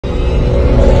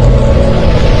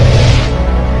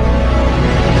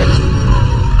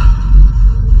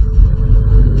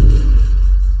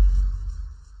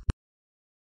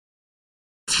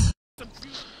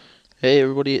Hey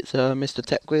everybody, it's Mr.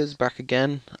 TechWiz back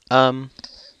again.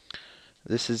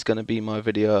 This is going to be my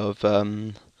video of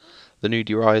the new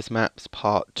Rise maps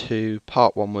part 2.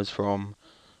 Part 1 was from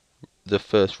the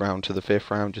first round to the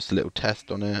 5th round, just a little test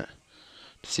on it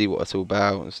to see what it's all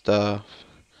about and stuff.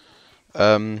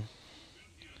 Um,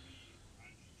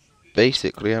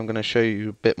 Basically, I'm going to show you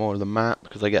a bit more of the map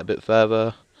because I get a bit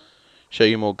further, show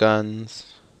you more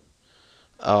guns.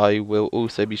 I will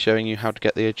also be showing you how to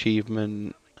get the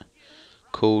achievement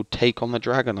called Take on the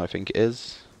Dragon, I think it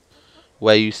is.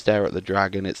 Where you stare at the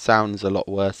dragon. It sounds a lot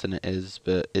worse than it is,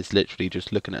 but it's literally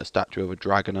just looking at a statue of a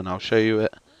dragon, and I'll show you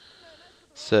it.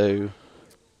 So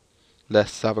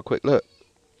let's have a quick look.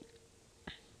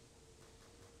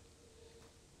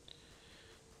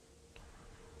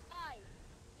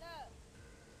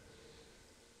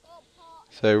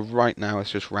 So right now it's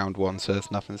just round 1, so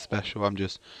it's nothing special.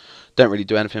 Don't really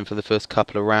do anything for the first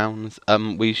couple of rounds.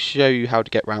 We show you how to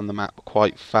get around the map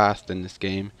quite fast in this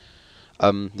game.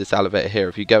 This elevator here,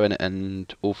 if you go in it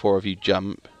and all 4 of you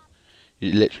jump,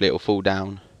 it'll fall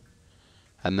down,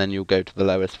 and then you'll go to the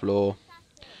lowest floor.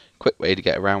 Quick way to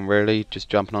get around, really, just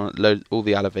jumping on it. All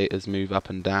the elevators move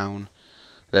up and down.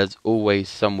 There's always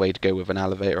some way to go with an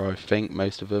elevator, I think,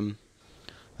 most of them.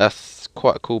 That's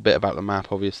quite a cool bit about the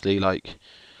map, obviously, like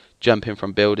jumping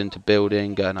from building to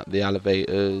building, going up the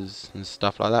elevators and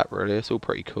stuff like that, really. It's all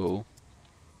pretty cool.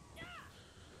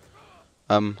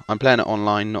 I'm playing it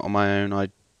online, not on my own. I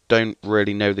don't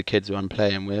really know the kids who I'm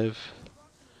playing with,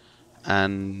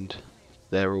 and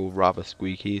they're all rather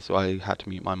squeaky, so I had to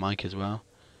mute my mic as well.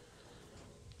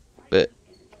 But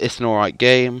it's an alright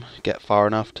game, get far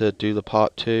enough to do the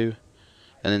part 2,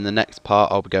 and in the next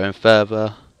part I'll be going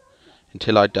further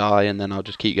until I die, and then I'll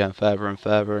just keep going further and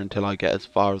further until I get as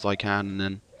far as I can and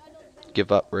then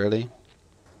give up, really.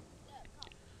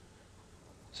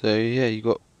 So yeah, you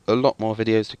got a lot more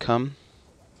videos to come.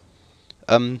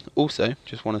 Also,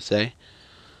 just want to say,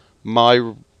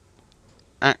 my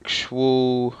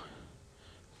actual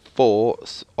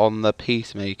thoughts on the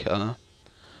Peacemaker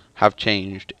have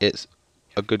changed. It's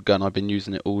a good gun. I've been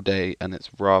using it all day and it's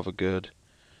rather good.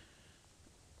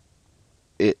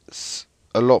 It's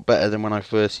a lot better than when I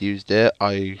first used it,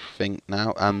 I think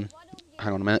now. Hang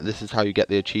on a minute, this is how you get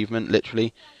the achievement,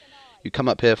 literally. You come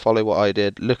up here, follow what I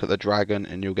did, look at the dragon,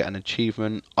 and you'll get an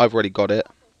achievement. I've already got it.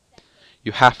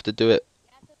 You have to do it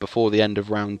before the end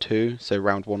of round 2, so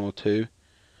round 1 or 2.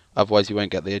 Otherwise you won't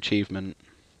get the achievement.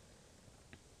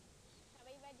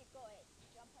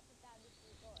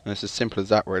 And it's as simple as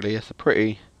that, really. It's a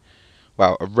pretty,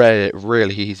 well, a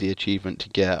really easy achievement to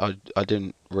get. I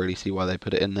didn't really see why they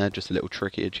put it in there, just a little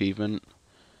tricky achievement.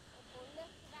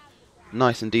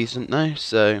 Nice and decent though,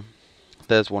 so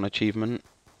there's one achievement.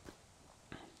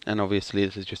 And obviously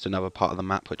this is just another part of the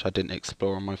map which I didn't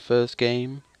explore on my first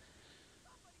game.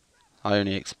 I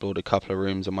only explored a couple of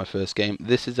rooms on my first game.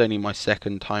 This is only my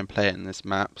second time playing this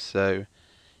map, so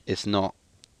it's not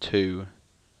too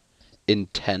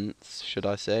intense, should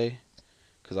I say,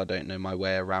 because I don't know my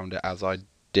way around it as I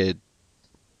did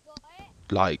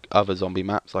like other zombie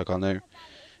maps. Like, I know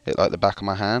it like the back of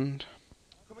my hand,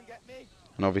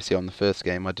 and obviously on the first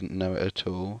game I didn't know it at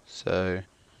all, so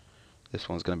this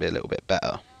one's going to be a little bit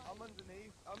better.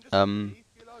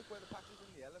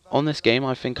 On this game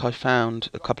I think I found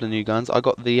a couple of new guns. I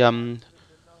got the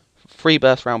free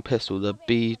burst round pistol, the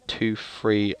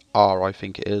B23R I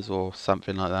think it is, or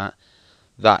something like that.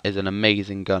 That is an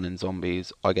amazing gun in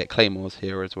zombies. I get claymores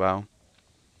here as well,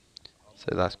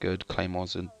 so that's good.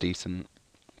 Claymores are decent.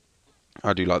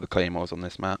 I do like the claymores on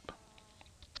this map.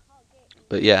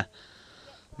 But yeah,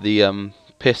 the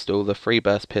pistol, the free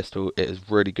burst pistol, it is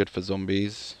really good for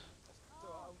zombies.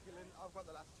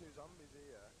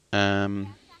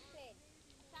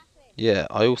 Yeah,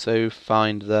 I also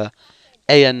find the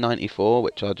AN94,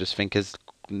 which I just think is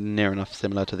near enough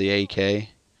similar to the AK,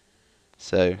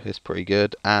 so it's pretty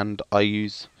good. And I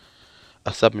use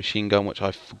a submachine gun, which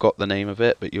I forgot the name of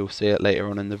it, but you'll see it later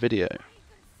on in the video.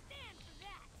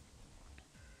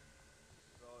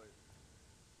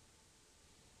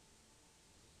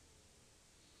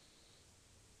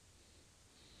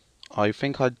 I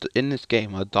think in this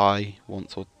game I die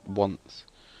once.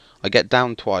 I get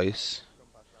down twice,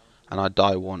 and I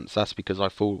die once. That's because I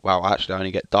fall. Well, actually, I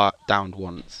only get downed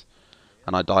once,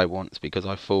 and I die once because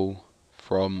I fall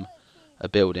from a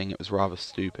building. It was rather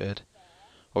stupid.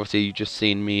 Obviously, you just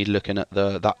seen me looking at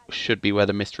that should be where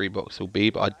the mystery box will be,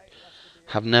 but I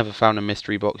have never found a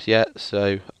mystery box yet,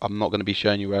 so I'm not going to be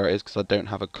showing you where it is because I don't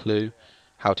have a clue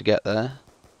how to get there.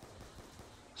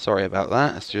 Sorry about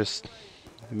that. It's just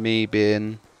me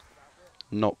being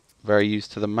not very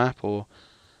used to the map or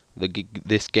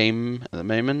this game at the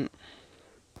moment.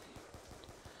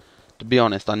 To be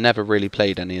honest, I never really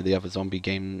played any of the other zombie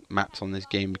game maps on this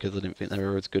game because I didn't think they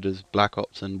were as good as Black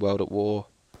Ops and World at War.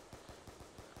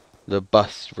 The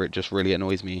bus just really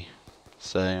annoys me,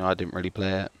 so I didn't really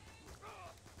play it.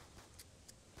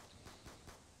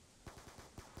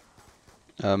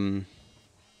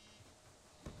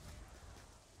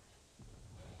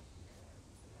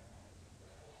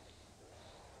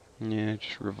 Yeah,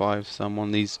 just revive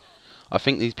someone. I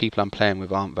think these people I'm playing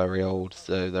with aren't very old,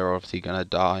 so they're obviously gonna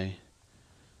die.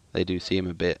 They do seem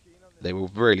a bit. They were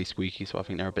really squeaky, so I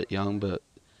think they're a bit young. But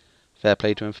fair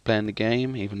play to them for playing the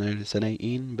game, even though it's an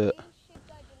 18. But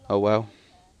oh well.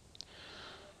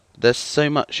 There's so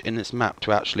much in this map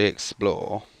to actually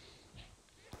explore.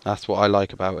 That's what I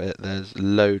like about it. There's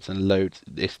loads and loads.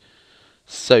 It's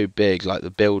so big, like the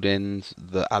buildings,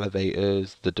 the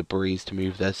elevators, the debris to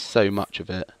move. There's so much of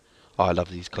it. Oh, I love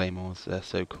these claymores. They're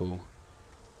so cool.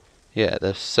 Yeah,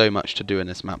 there's so much to do in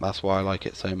this map. That's why I like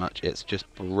it so much. It's just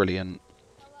brilliant.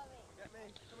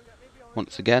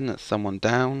 Once again, that's someone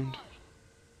downed.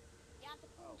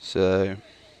 So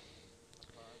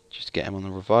just get him on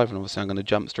the revive, and obviously I'm going to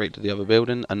jump straight to the other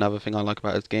building. Another thing I like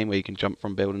about this game, where you can jump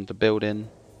from building to building.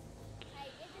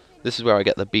 This is where I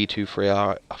get the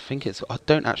B23R. I think it's... I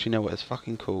don't actually know what it's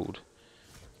fucking called.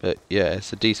 But yeah,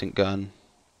 it's a decent gun.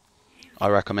 I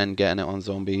recommend getting it on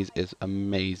zombies. It's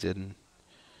amazing.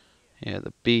 Yeah,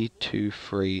 the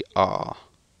B23R.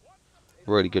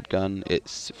 Really good gun.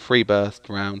 It's 3 burst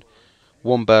round.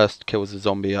 1 burst kills a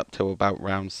zombie up till about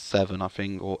round 7, I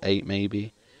think, or 8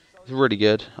 maybe. It's really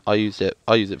good. I use it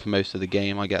for most of the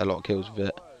game. I get a lot of kills with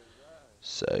it.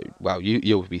 So, well,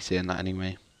 you'll be seeing that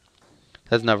anyway.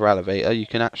 There's another elevator. You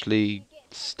can actually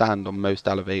stand on most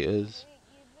elevators,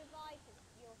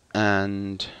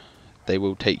 and they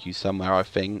will take you somewhere, I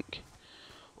think.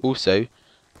 Also,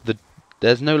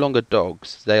 there's no longer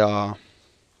dogs. They are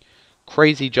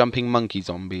crazy jumping monkey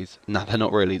zombies. No, they're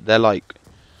not really. They're like...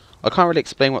 I can't really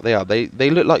explain what they are. They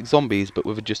look like zombies, but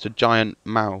with just a giant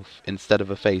mouth instead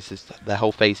of a face. Their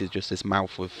whole face is just this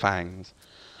mouth with fangs.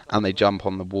 And they jump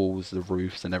on the walls, the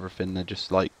roofs, and everything. They're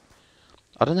just like...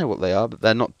 I don't know what they are, but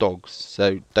they're not dogs.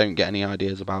 So don't get any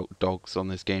ideas about dogs on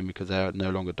this game, because they're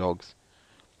no longer dogs.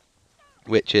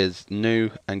 Which is new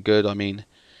and good. I mean,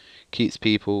 keeps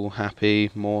people happy.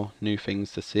 More new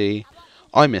things to see.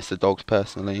 I miss the dogs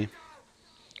personally,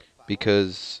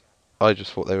 because I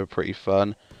just thought they were pretty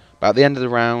fun. But at the end of the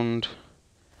round,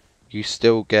 you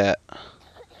still get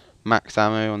max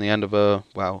ammo on the end of a...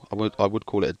 Well, I would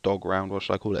call it a dog round, or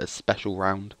should I call it a special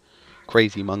round?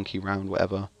 Crazy monkey round,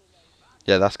 whatever.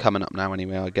 Yeah, that's coming up now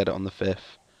anyway. I get it on the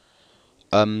 5th.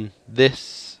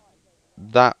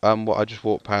 What I just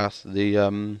walked past,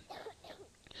 the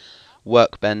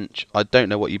workbench. I don't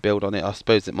know what you build on it. I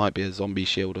suppose it might be a zombie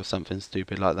shield or something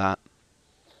stupid like that.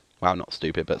 Well, not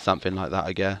stupid, but something like that,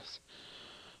 I guess.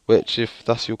 Which, if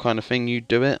that's your kind of thing, you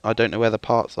do it. I don't know where the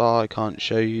parts are. I can't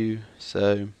show you.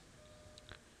 So,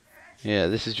 yeah,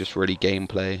 this is just really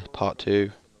gameplay, part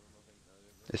 2.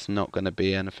 It's not going to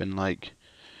be anything like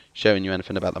showing you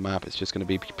anything about the map. It's just going to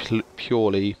be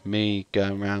purely me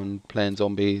going around playing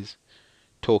zombies,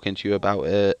 talking to you about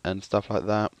it and stuff like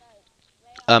that.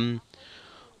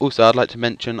 Also, I'd like to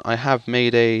mention I have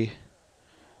made a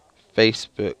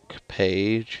Facebook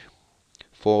page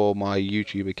for my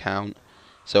YouTube account.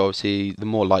 So obviously, the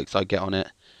more likes I get on it,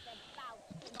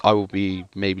 I will be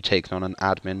maybe taking on an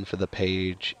admin for the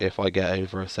page if I get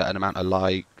over a certain amount of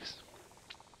likes.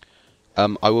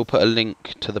 I will put a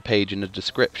link to the page in the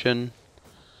description.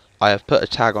 I have put a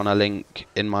tag on a link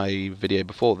in my video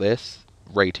before this,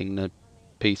 rating the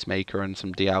Peacemaker and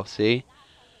some DLC,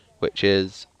 which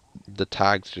is the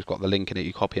tags, just got the link in it,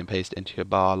 you copy and paste it into your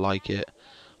bar, like it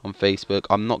on Facebook.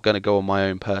 I'm not going to go on my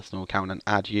own personal account and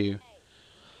add you,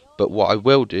 but what I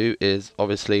will do is,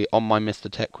 obviously, on my Mr.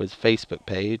 TechWiz Facebook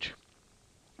page,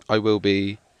 I will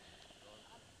be...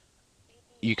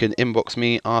 You can inbox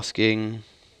me asking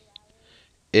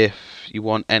if you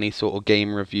want any sort of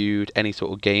game reviewed, any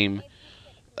sort of game,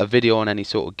 a video on any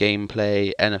sort of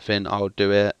gameplay, anything, I'll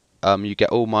do it. You get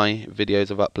all my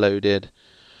videos I've uploaded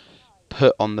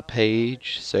put on the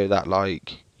page, so that,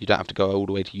 like, you don't have to go all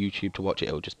the way to YouTube to watch it,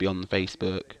 it'll just be on the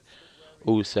Facebook.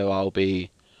 Also, I'll be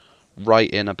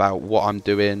writing about what I'm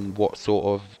doing, what sort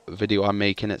of video I'm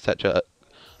making, etc.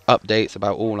 Updates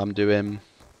about all I'm doing.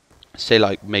 Say,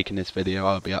 like, making this video,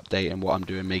 I'll be updating what I'm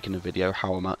doing, making a video,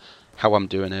 how I'm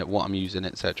doing it, what I'm using,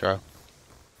 etc.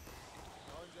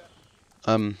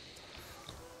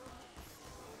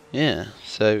 Yeah,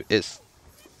 so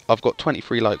I've got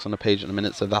 23 likes on the page at the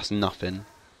minute, so that's nothing.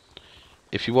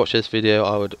 If you watch this video,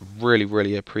 I would really,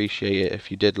 really appreciate it if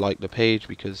you did like the page,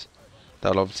 because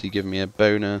That'll obviously give me a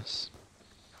bonus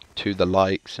to the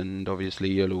likes, and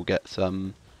obviously you'll all get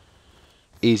some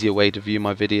easier way to view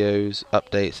my videos,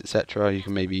 updates, etc. You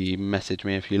can maybe message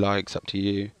me if you like, it's up to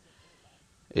you.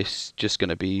 It's just going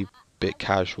to be a bit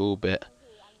casual, bit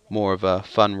more of a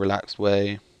fun, relaxed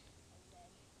way.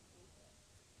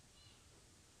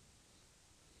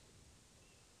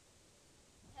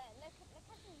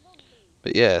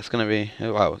 But yeah, it's going to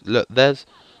be, wow, look, there's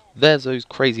those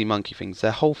crazy monkey things.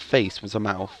 Their whole face was a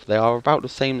mouth. They are about the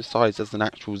same size as an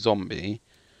actual zombie,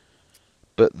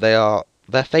 but their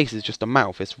face is just a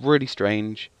mouth. It's really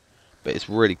strange, but it's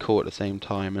really cool at the same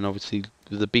time. And obviously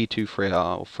the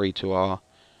B23R or 32R,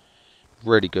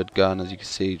 really good gun, as you can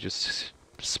see. Just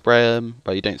spray them,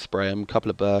 but you don't spray them. Couple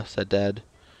of bursts, they're dead.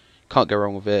 Can't go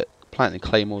wrong with it. Planting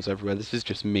claymores everywhere. This is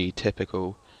just me,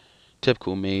 typical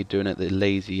me, doing it the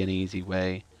lazy and easy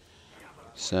way.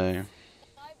 So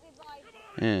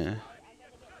yeah,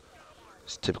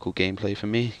 it's typical gameplay for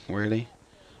me, really.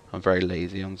 I'm very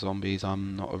lazy on zombies.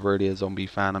 I'm not really a zombie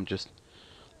fan. I'm just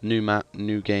new map,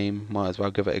 new game. Might as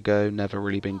well give it a go. Never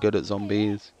really been good at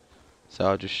zombies, so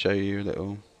I'll just show you a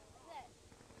little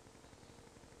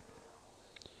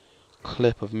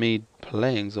clip of me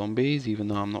playing zombies, even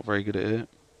though I'm not very good at it.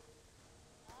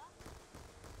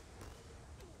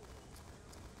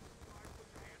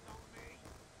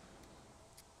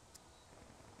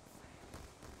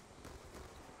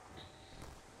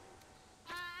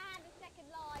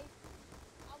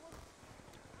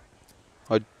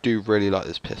 I do really like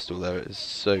this pistol though, it is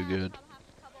so good.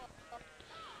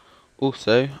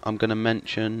 Also, I'm going to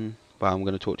mention, well, I'm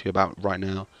going to talk to you about right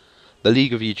now, the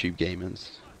League of YouTube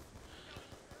Gamers.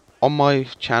 On my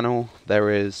channel, there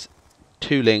is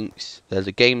 2 links. There's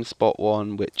a GameSpot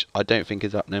one, which I don't think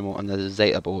is up no more, and there's a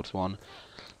Zeta Boards one.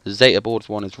 The Zeta Boards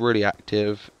one is really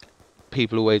active.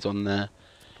 People always on there.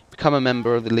 Become a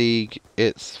member of the league.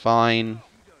 It's fine.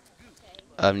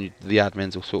 The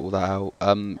admins will sort all that out.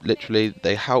 Literally,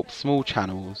 they help small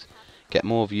channels get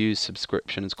more views,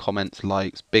 subscriptions, comments,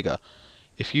 likes, bigger.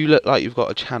 If you look like you've got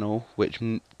a channel which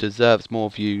deserves more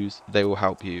views, they will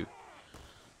help you.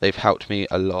 They've helped me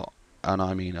a lot, and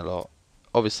I mean a lot.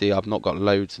 Obviously, I've not got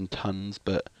loads and tons,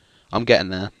 but I'm getting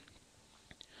there.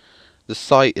 The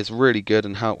site is really good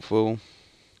and helpful.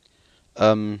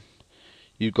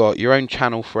 You've got your own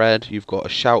channel thread. You've got a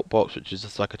shout box, which is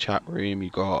just like a chat room.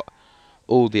 You've got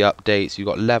all the updates. You've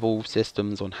got level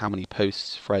systems on how many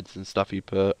posts, threads, and stuff you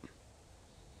put.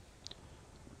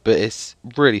 But it's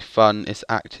really fun. It's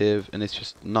active, and it's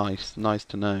just nice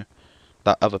to know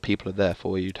that other people are there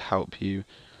for you to help you.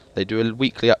 They do a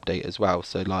weekly update as well,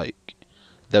 so like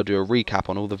they'll do a recap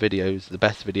on all the videos, the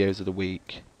best videos of the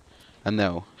week, and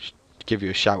they'll give you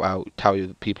a shout out, tell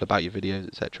you people about your videos,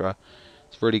 etc.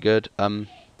 It's really good. I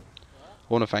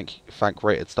want to thank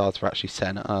Rated Stars for actually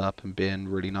setting it up and being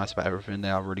really nice about everything. They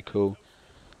are really cool.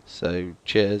 So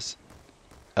cheers.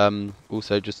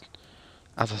 Also, just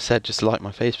as I said, just like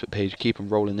my Facebook page, keep them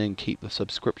rolling in, keep the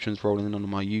subscriptions rolling in on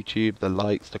my YouTube, the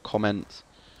likes, the comments,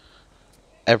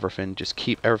 everything. Just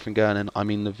keep everything going. And I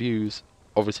mean, the views,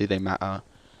 obviously they matter,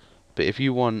 but if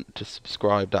you want to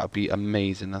subscribe, that would be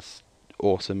amazing. That's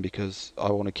awesome, because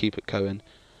I want to keep it going.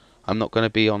 I'm not going to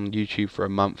be on YouTube for a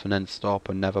month and then stop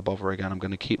and never bother again. I'm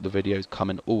going to keep the videos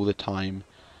coming all the time.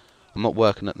 I'm not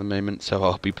working at the moment, so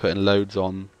I'll be putting loads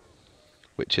on,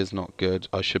 which is not good.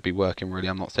 I should be working, really.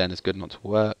 I'm not saying it's good not to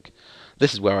work.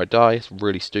 This is where I die. It's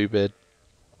really stupid.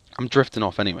 I'm drifting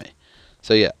off anyway.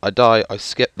 So yeah, I die. I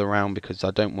skip the round because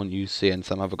I don't want you seeing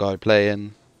some other guy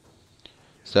playing.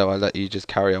 So I let you just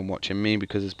carry on watching me,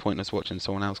 because it's pointless watching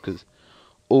someone else, because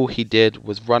all he did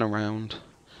was run around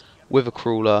with a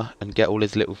crawler and get all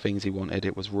his little things he wanted.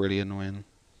 It was really annoying.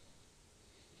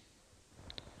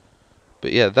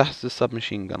 But yeah, that's the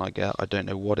submachine gun I get. I don't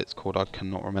know what it's called, I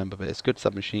cannot remember, but it's a good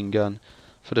submachine gun.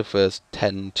 For the first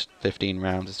 10 to 15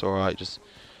 rounds, it's alright, just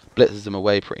blitzes them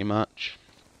away pretty much.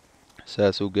 So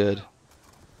it's all good.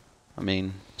 I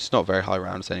mean, it's not very high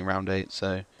round, it's only round 8,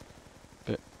 so...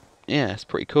 But yeah, it's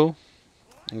pretty cool.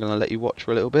 I'm going to let you watch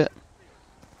for a little bit.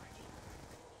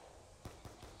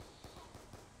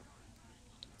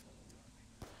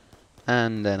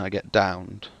 And then I get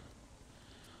downed.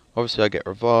 Obviously I get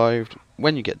revived.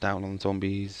 When you get down on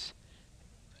zombies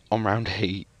on round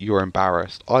 8, you're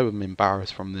embarrassed. I am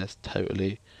embarrassed from this,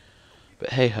 totally. But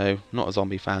hey ho, not a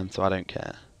zombie fan, so I don't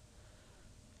care.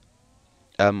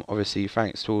 Obviously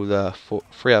thanks to all the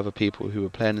 3 other people who were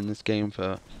playing in this game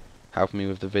for helping me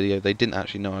with the video. They didn't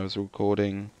actually know I was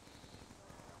recording.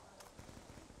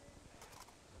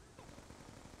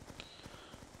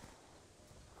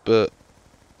 But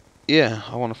yeah,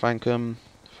 I want to thank them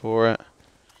for it.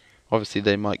 Obviously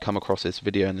they might come across this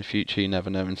video in the future, you never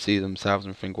know, and see themselves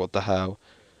and think, what the hell.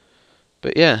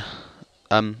 But yeah,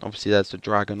 obviously there's the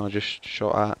dragon I just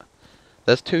shot at.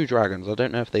 There's 2 dragons, I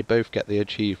don't know if they both get the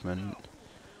achievement,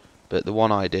 but the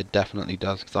one I did definitely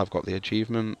does, because I've got the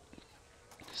achievement.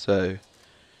 So,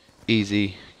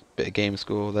 easy bit of game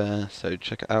score there, so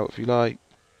check it out if you like.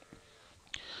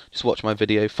 Just watch my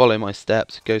video, follow my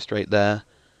steps, go straight there,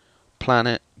 plan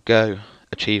it, go,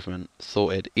 achievement,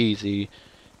 sorted, easy.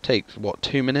 Takes, what,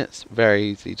 2 minutes? Very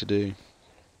easy to do.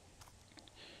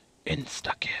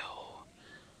 Insta-kill.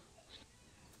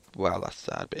 Wow, that's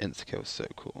sad, but insta-kill is so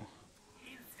cool.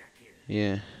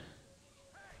 Yeah.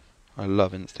 I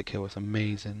love insta-kill, it's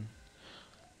amazing.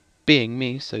 Being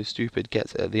me, so stupid,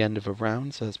 gets it at the end of a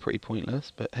round, so it's pretty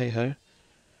pointless, but hey ho.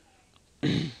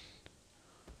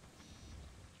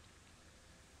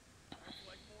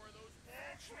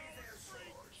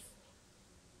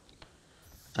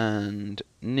 And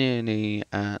nearly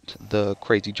at the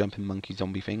crazy jumping monkey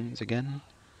zombie things again.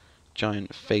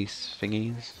 Giant face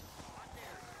thingies.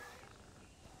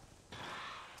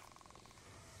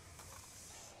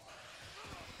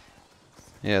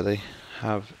 Yeah, they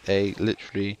have a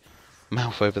literally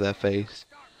mouth over their face.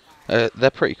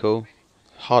 They're pretty cool.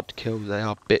 Hard to kill, they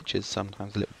are bitches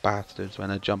sometimes, little bastards, when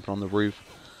they're jumping on the roof,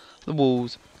 the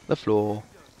walls, the floor,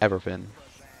 everything.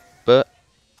 But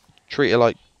treat it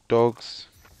like dogs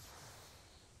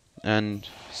and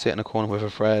sit in a corner with a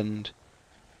friend,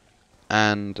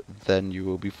 and then you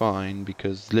will be fine,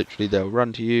 because literally they'll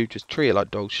run to you. Just treat it like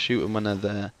dogs, shoot them when they're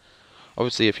there.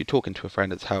 Obviously if you're talking to a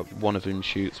friend, it's how one of them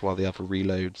shoots while the other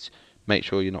reloads. Make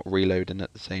sure you're not reloading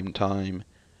at the same time.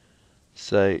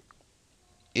 So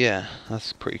yeah,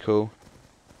 that's pretty cool.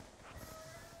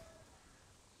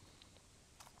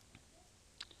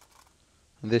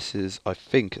 This is, I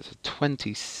think it's a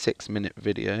 26-minute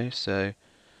video, so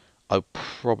I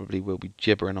probably will be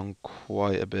gibbering on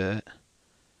quite a bit.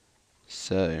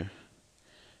 So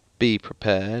be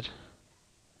prepared.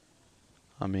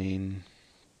 I mean,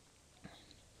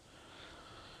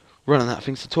 running out of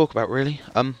things to talk about really.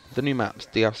 The new maps,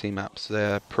 DLC maps,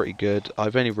 they're pretty good.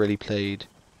 I've only really played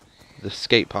the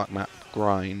skate park map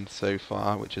Grind so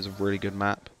far, which is a really good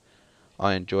map.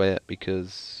 I enjoy it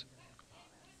because,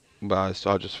 well,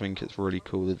 I just think it's really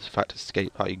cool. The fact it's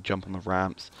skate park, you can jump on the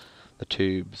ramps, the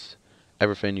tubes,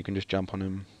 everything, you can just jump on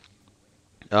them.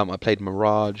 I played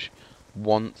Mirage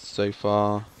once so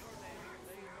far.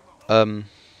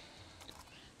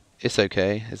 It's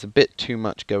okay. It's a bit too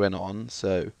much going on,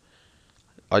 so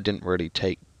I didn't really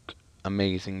take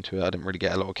amazing to it. I didn't really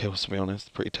get a lot of kills, to be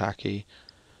honest. Pretty tacky.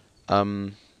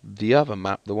 The other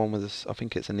map, the one with this, I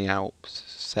think it's in the Alps,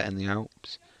 set in the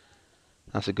Alps.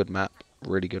 That's a good map,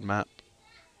 really good map.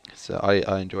 So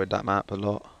I enjoyed that map a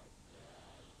lot.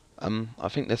 I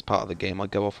think this part of the game I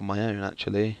go off on my own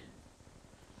actually.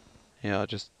 Yeah, I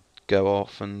just go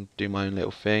off and do my own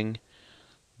little thing.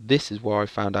 This is where I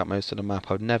found out most of the map.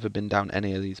 I've never been down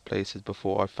any of these places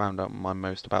before. I found out my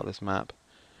most about this map.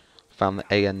 Found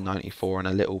the AN-94 and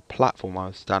a little platform I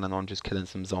was standing on, just killing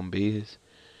some zombies.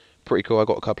 Pretty cool. I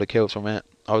got a couple of kills from it.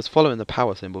 I was following the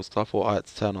power symbols because I thought I had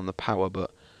to turn on the power,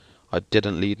 but it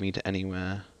didn't lead me to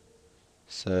anywhere.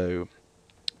 So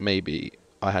maybe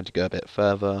I had to go a bit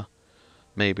further.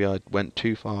 Maybe I went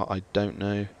too far. I don't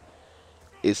know.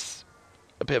 It's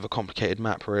a bit of a complicated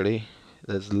map, really.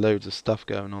 There's loads of stuff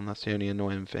going on. That's the only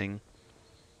annoying thing.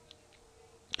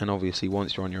 And obviously,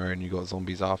 once you're on your own, you've got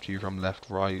zombies after you from left,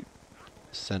 right,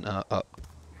 centre, up,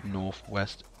 north,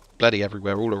 west, bloody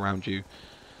everywhere, all around you.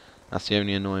 That's the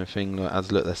only annoying thing.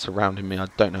 As look, they're surrounding me. I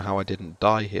don't know how I didn't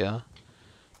die here,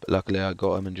 but luckily I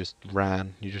got them and just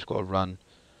ran. You just got to run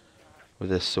with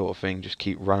this sort of thing. Just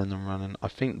keep running and running. I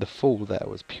think the fall there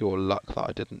was pure luck that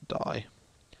I didn't die.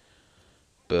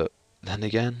 But then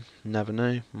again, never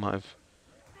know. Might have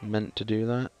meant to do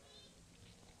that.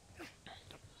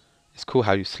 It's cool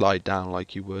how you slide down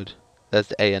like you would. There's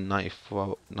the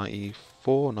AN-94,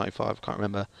 94, 95, I can't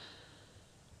remember.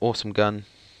 Awesome gun.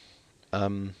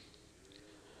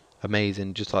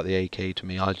 Amazing, just like the AK to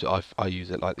me. I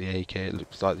use it like the AK. It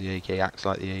looks like the AK, acts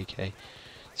like the AK.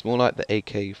 It's more like the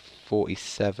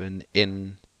AK-47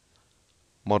 in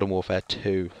Modern Warfare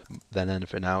 2 than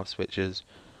anything else, which is,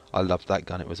 I loved that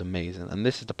gun. It was amazing. And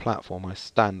this is the platform I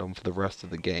stand on for the rest of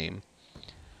the game.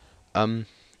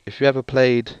 If you ever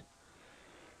played,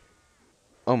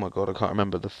 oh my god, I can't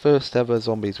remember. The first ever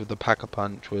zombies with the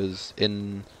Pack-a-Punch was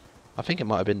in, I think it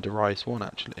might have been Darius 1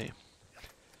 actually.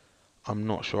 I'm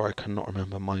not sure, I cannot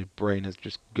remember, my brain has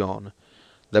just gone.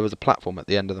 There was a platform at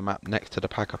the end of the map next to the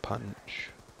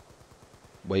Pack-a-Punch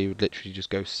where you would literally just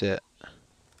go sit,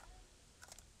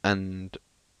 and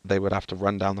they would have to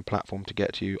run down the platform to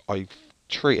get to you. I'm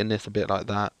treating this a bit like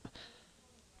that.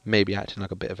 Maybe acting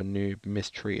like a bit of a noob,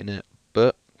 mistreating it,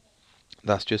 but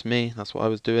that's just me. That's what I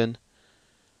was doing.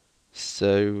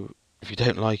 So if you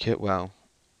don't like it, well,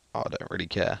 I don't really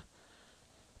care.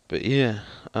 But yeah,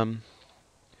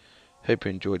 hope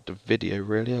you enjoyed the video.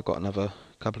 Really, I've got another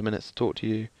couple of minutes to talk to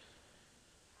you.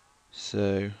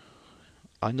 So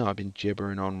I know I've been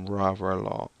gibbering on rather a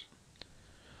lot.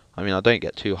 I mean, I don't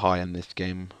get too high in this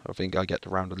game. I think I get to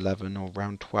round 11 or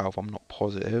round 12. I'm not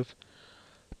positive.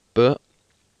 But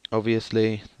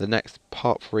obviously, the next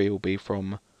part 3 will be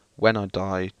from when I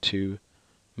die to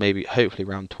maybe, hopefully,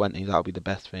 round 20. That'll be the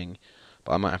best thing.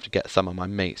 But I might have to get some of my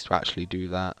mates to actually do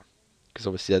that. Because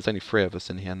obviously, there's only 3 of us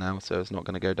in here now, so it's not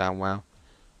going to go down well.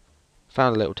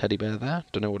 Found a little teddy bear there.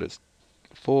 Don't know what it's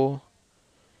for.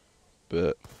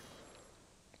 But,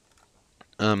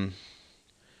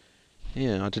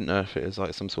 yeah, I didn't know if it was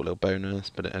like some sort of little bonus,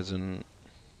 but it isn't.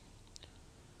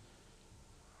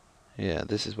 Yeah,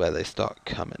 this is where they start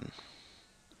coming.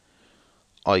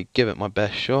 I give it my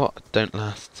best shot. I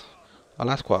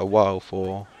last quite a while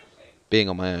for being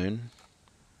on my own.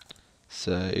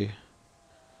 So,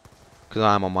 because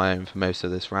I am on my own for most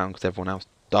of this round, because everyone else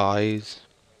dies.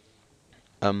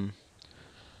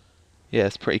 Yeah,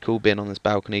 it's pretty cool being on this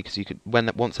balcony, because you could,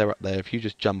 once they're up there, if you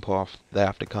just jump off, they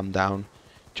have to come down,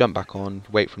 jump back on,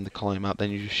 wait for them to climb up,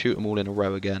 then you just shoot them all in a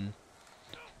row again.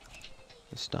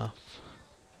 And stuff.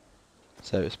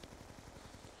 So it's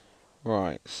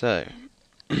right. So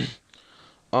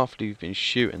after you've been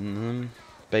shooting them,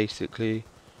 basically,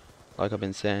 like I've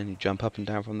been saying, you jump up and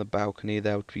down from the balcony.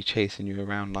 They'll be chasing you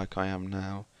around like I am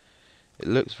now. It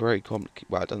looks very complicated.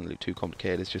 Well, it doesn't look too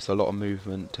complicated. It's just a lot of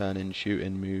movement, turn in, shoot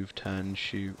in, move, turn,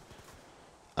 shoot.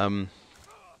 It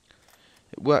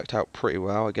worked out pretty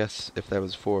well. I guess if there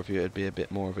was 4 of you, it'd be a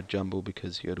bit more of a jumble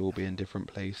because you'd all be in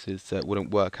different places, so it wouldn't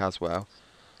work as well.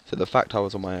 So the fact I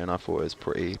was on my own, I thought it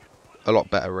was a lot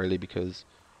better really, because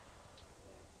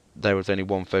there was only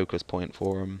one focus point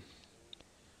for them.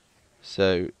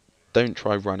 So don't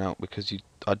try run out, because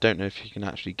I don't know if you can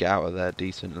actually get out of there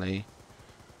decently.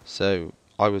 So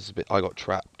I got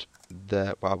trapped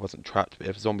there. Well, I wasn't trapped, but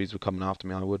if zombies were coming after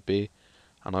me, I would be,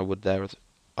 and I would there.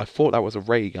 I thought that was a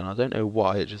ray gun. I don't know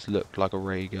why, it just looked like a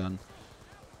ray gun.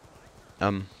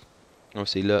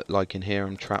 Obviously, look, like in here,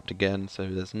 I'm trapped again, so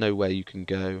there's no way you can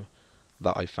go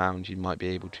that I found. You might be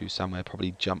able to somewhere,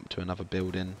 probably jump to another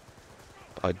building.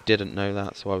 But I didn't know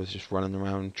that, so I was just running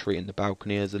around treating the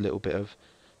balcony as a little bit of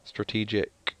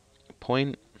strategic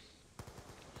point.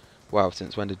 Wow,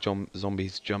 since when did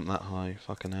zombies jump that high?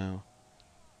 Fucking hell.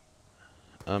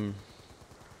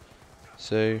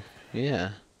 So,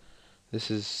 yeah. This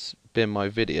has been my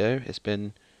video. It's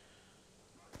been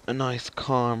a nice,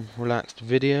 calm, relaxed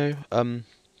video.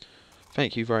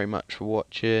 Thank you very much for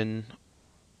watching.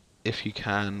 If you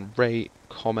can, rate,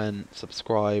 comment,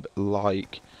 subscribe,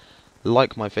 like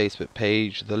my Facebook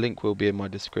page. The link will be in my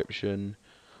description.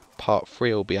 Part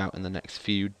 3 will be out in the next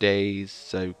few days,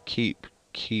 so keep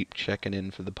checking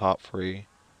in for the part 3.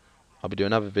 I'll be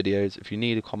doing other videos. If you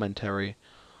need a commentary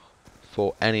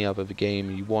for any other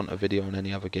game, you want a video on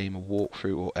any other game, a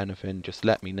walkthrough or anything, just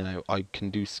let me know. I can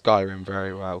do Skyrim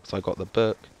very well because I got the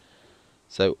book.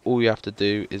 So all you have to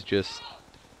do is just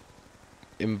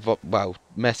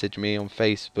message me on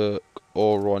Facebook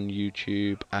or on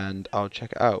YouTube and I'll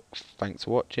check it out. Thanks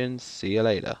for watching. See you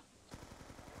later.